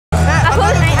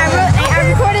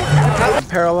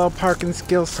parallel parking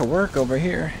skills to work over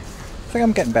here. I think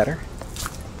I'm getting better.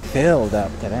 Filled up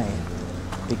today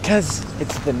because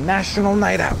it's the National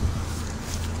Night Out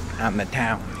in the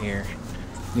town here.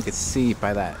 You can see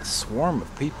by that swarm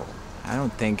of people. I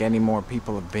don't think any more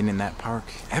people have been in that park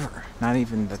ever. Not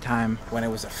even the time when it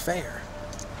was a fair.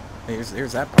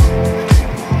 Here's that park.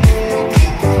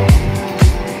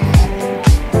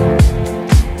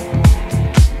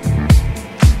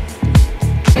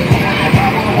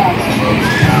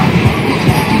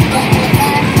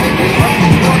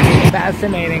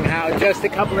 Fascinating how just a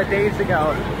couple of days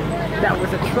ago that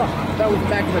was a truck. That was the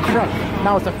back of a truck.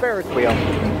 Now it's a Ferris wheel.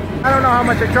 I don't know how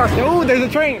much I trust it. Ooh, there's a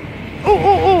train. Ooh, ooh,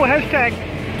 ooh, hashtag.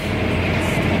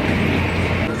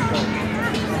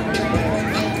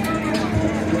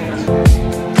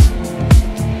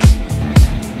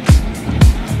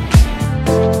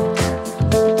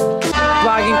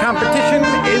 Vlogging competition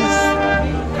is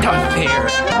done here.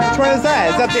 Which one is that?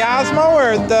 Is that the Osmo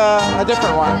or a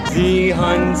different one? The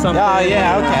Hun something. Oh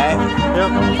yeah, okay.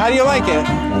 Yep. How do you like it?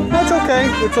 That's okay.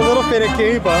 It's a little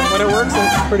finicky, but when it works,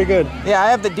 it's pretty good. Yeah, I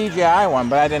have the DJI one,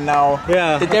 but I didn't know the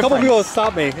difference. A couple people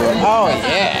stopped me. Oh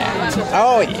yeah.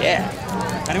 Oh yeah.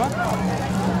 Anyone?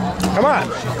 Come on.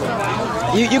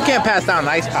 You can't pass down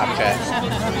ice pop, Chad.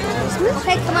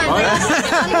 Hey, come on.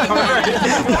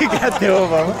 You got two of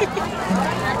them.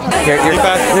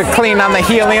 You're clean on the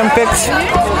helium fix?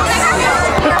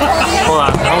 Hold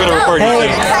on, I'm gonna record you too.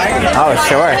 Oh,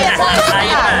 sure.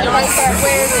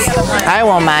 I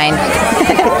won't mind.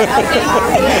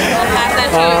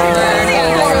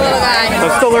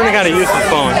 I'm still learning how to use this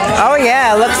phone. Oh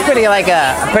yeah, it looks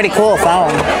pretty cool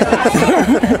phone.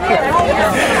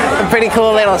 A pretty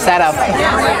cool little setup.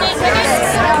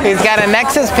 He's got a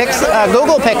Nexus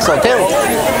Google Pixel too.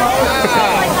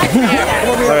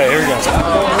 Alright, here we go.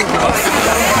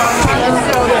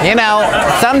 You know,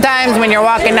 sometimes when you're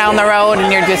walking down the road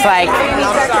and you're just like,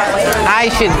 I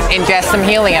should ingest some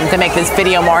helium to make this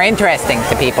video more interesting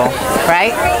to people,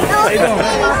 right?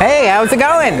 Hey, how's it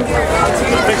going?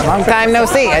 Long time no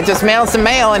see. I just mailed some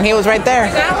mail and he was right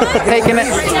there, taking it.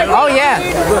 Oh yeah.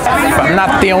 I'm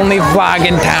not the only vlog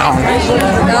in town.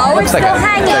 No, looks like a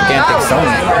gigantic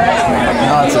Sony.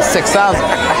 No, it's a 6,000.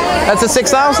 That's a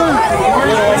 6,000?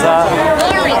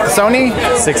 Sony?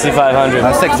 6500.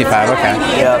 Oh, 65, okay.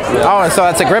 Yeah. Oh, so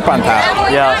that's a grip on top.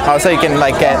 Yeah. Oh, so you can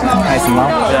like get nice and low?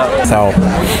 Yeah. So,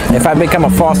 if I become a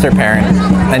foster parent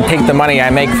and take the money I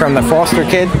make from the foster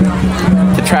kid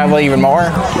to travel even more,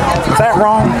 is that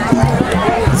wrong?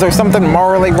 Is there something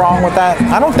morally wrong with that?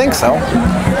 I don't think so.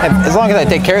 As long as I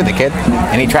take care of the kid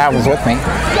and he travels with me.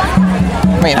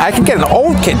 I mean, I can get an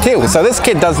old kid too. So this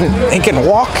kid he can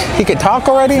walk, he can talk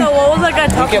already. So what was that guy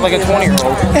talking Get like a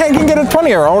 20-year-old. Yeah, I can get a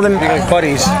 20-year-old and Like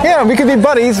buddies. yeah, we could be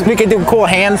buddies. We could do cool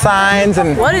hand signs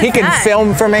and he can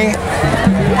film for me.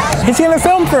 He's gonna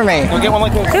film for me. We'll get one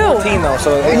like 14 though.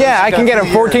 So Yeah, I can get a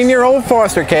 14-year-old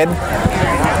foster kid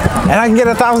and I can get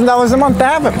 $1,000 a month to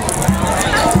have him.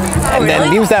 And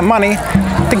then use that money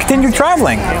to continue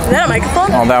traveling. Is that a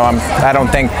microphone? Although I don't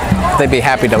think they'd be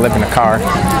happy to live in a car.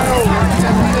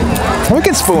 We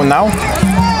can spoon though.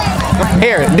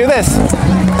 Here, do this.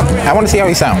 I want to see how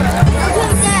you sound.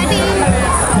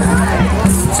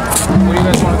 Where do you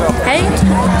guys want to go? Hey.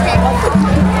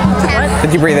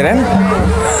 Did you breathe it in?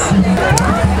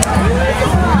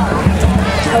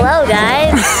 Hello,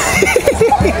 guys.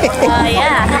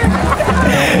 Yeah.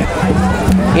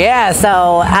 Yeah,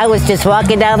 so I was just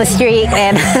walking down the street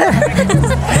and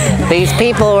these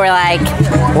people were like,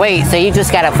 wait, so you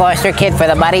just got a foster kid for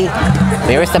the money?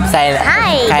 We were some kind of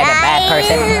bad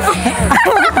person.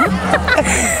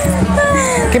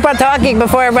 Keep on talking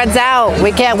before it runs out.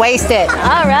 We can't waste it.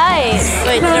 All right.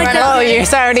 Wait, Oh, you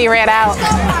already ran out.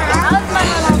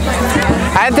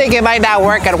 I think it might not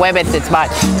work on women as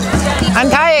much.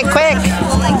 Untie it, quick.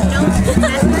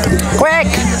 Quick.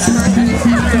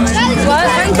 What?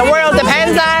 The world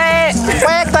depends on it.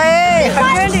 Quickly.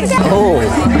 Oh.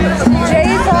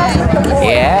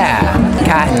 Yeah.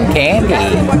 Cotton candy.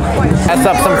 That's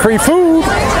up some free food.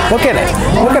 Look at it.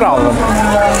 Look at all of them.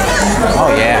 Oh,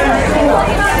 yeah.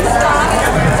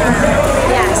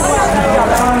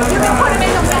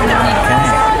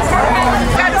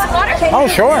 Okay. Oh,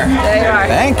 sure.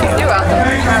 Thank you. You're welcome.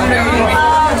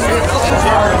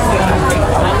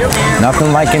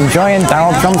 Nothing like enjoying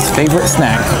Donald Trump's favorite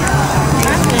snack.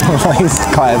 He's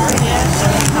classy.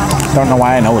 Don't know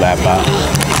why I know that, but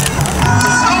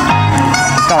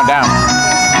it's going down.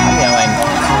 I'm yelling.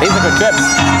 These are good chips.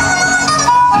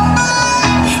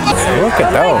 Look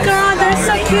at those. Oh my God, they're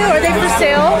so cute. Are they for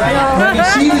sale?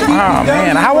 Oh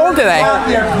man, how old are they?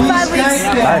 5 weeks.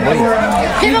 5 weeks.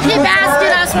 People keep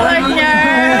asking us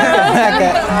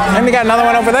Okay. And we got another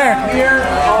one over there.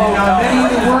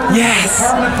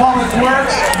 Yes.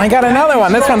 I got another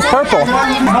one. This one's purple.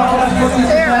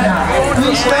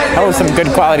 That was some good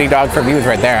quality dog for views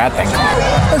right there, I think.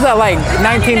 Was that like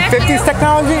 1950s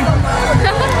technology?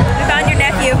 We found your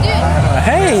nephew.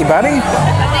 Hey, buddy.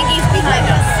 I think he's behind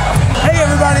us. Hey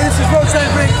everybody, this is Roadside,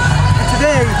 and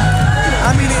today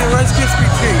I'm eating a Rice Krispie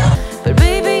treat. But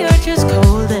baby, you're just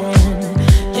golden.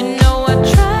 You know I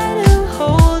try to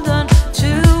hold on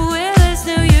to it as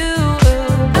do you.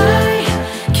 I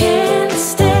can't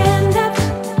stand up,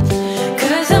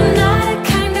 'cause I'm not the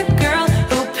kind of girl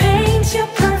who paints your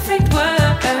perfect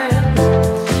world.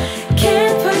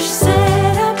 Can't push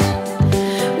set up,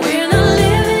 we're not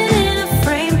living in a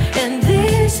frame, and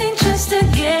this ain't just a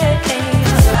game.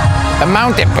 The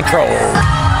Mounted Patrol.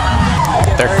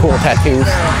 They're cool tattoos.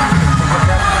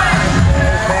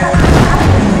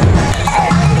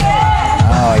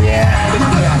 Oh yeah.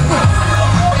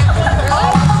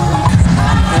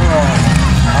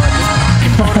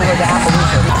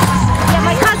 Yeah,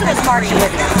 my cousin is marching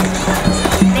with me.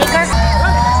 Baker?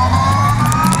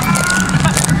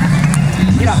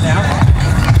 Get up now.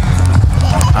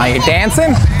 Are you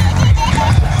dancing?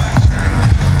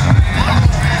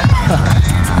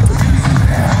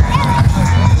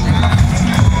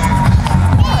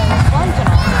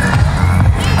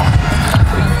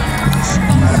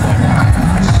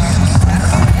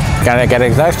 Gotta get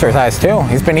his exercise too.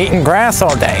 He's been eating grass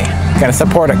all day. Gonna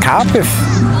support a cop if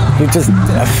he's just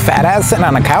a fat ass sitting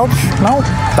on a couch? No,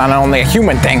 it's not only a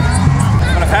human thing.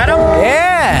 Wanna pat him?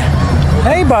 Yeah.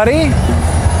 Hey, buddy.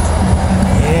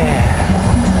 Yeah.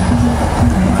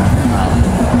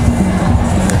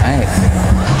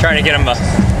 Nice. Trying to get him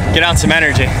get on some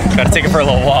energy. Gotta take him for a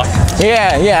little walk.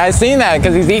 Yeah, I seen that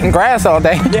because he's eating grass all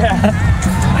day. Yeah.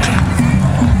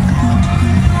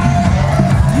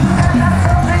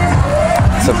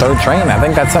 It's the third train. I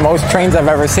think that's the most trains I've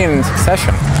ever seen in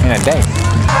succession in a day.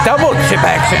 Double chip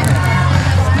action.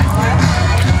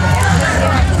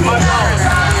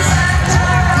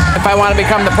 If I want to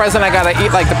become the president, I gotta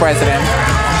eat like the president.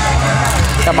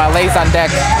 Got my legs on deck.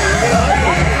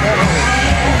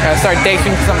 Gotta start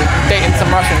dating some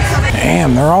Russians.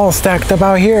 Damn, they're all stacked up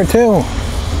out here too.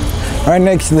 Right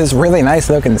next to this really nice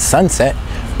looking sunset,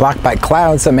 blocked by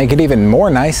clouds that make it even more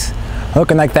nice.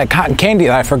 Looking like that cotton candy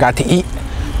that I forgot to eat.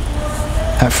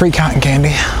 That free cotton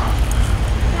candy.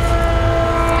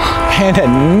 And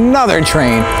another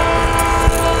train.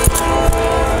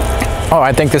 Oh,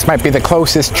 I think this might be the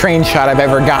closest train shot I've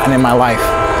ever gotten in my life.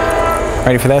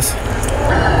 Ready for this?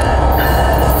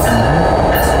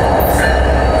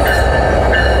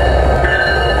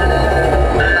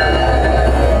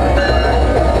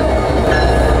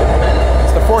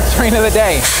 It's the fourth train of the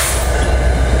day.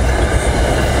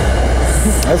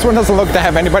 This one doesn't look to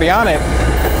have anybody on it.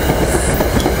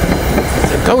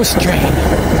 It's a ghost train.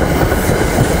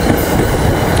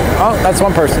 Oh, that's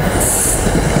one person.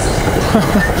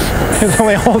 It's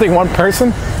only holding one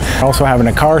person. Also having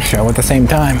a car show at the same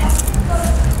time.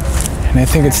 And I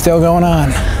think it's still going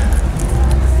on.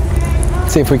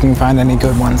 Let's see if we can find any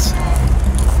good ones.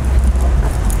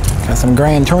 Got some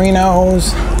Gran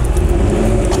Torinos.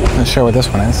 Let's show what this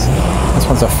one is. This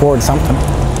one's a Ford something.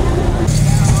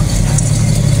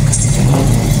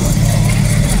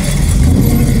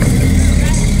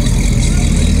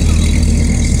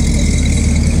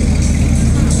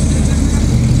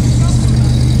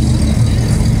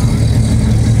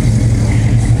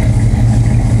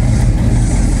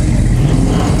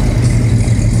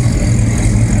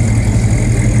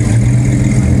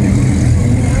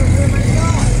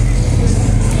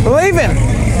 Leaving.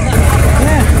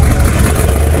 Yeah.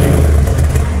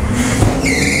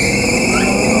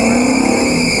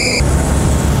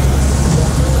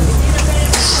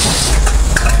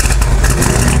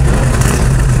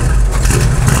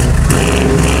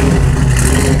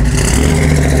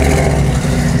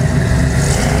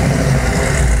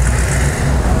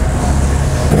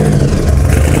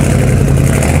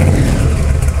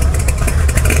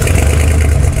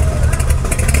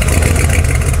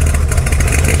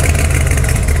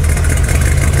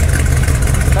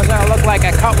 Like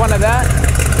I caught one of that.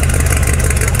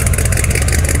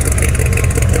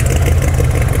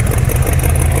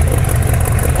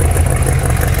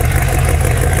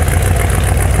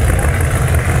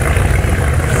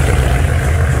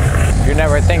 You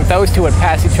never think those two would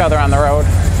pass each other on the road.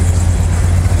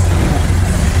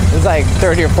 There's like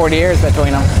 30 or 40 years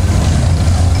between them.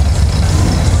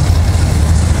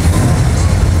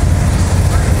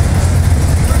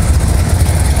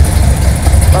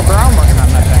 Rubber arm working on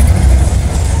that thing.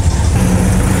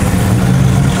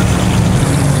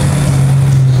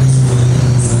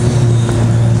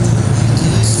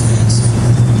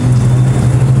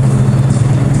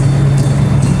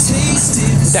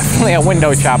 definitely a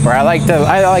window shopper. I like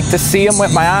to see them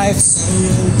with my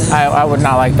eyes. I would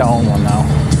not like to own one though.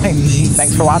 Hey,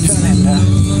 thanks for watching, and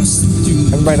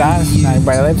everybody dies, not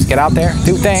everybody lives. Get out there,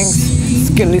 do things,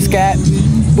 skiddly scat,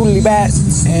 boodly bat,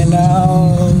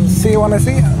 and see you when I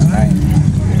see you. All right,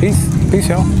 peace,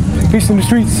 y'all. Peace in the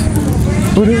streets.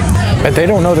 But they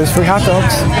don't know there's free hot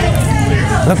dogs.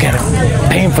 Look at them,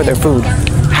 paying for their food.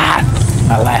 Hot.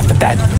 I laugh at that.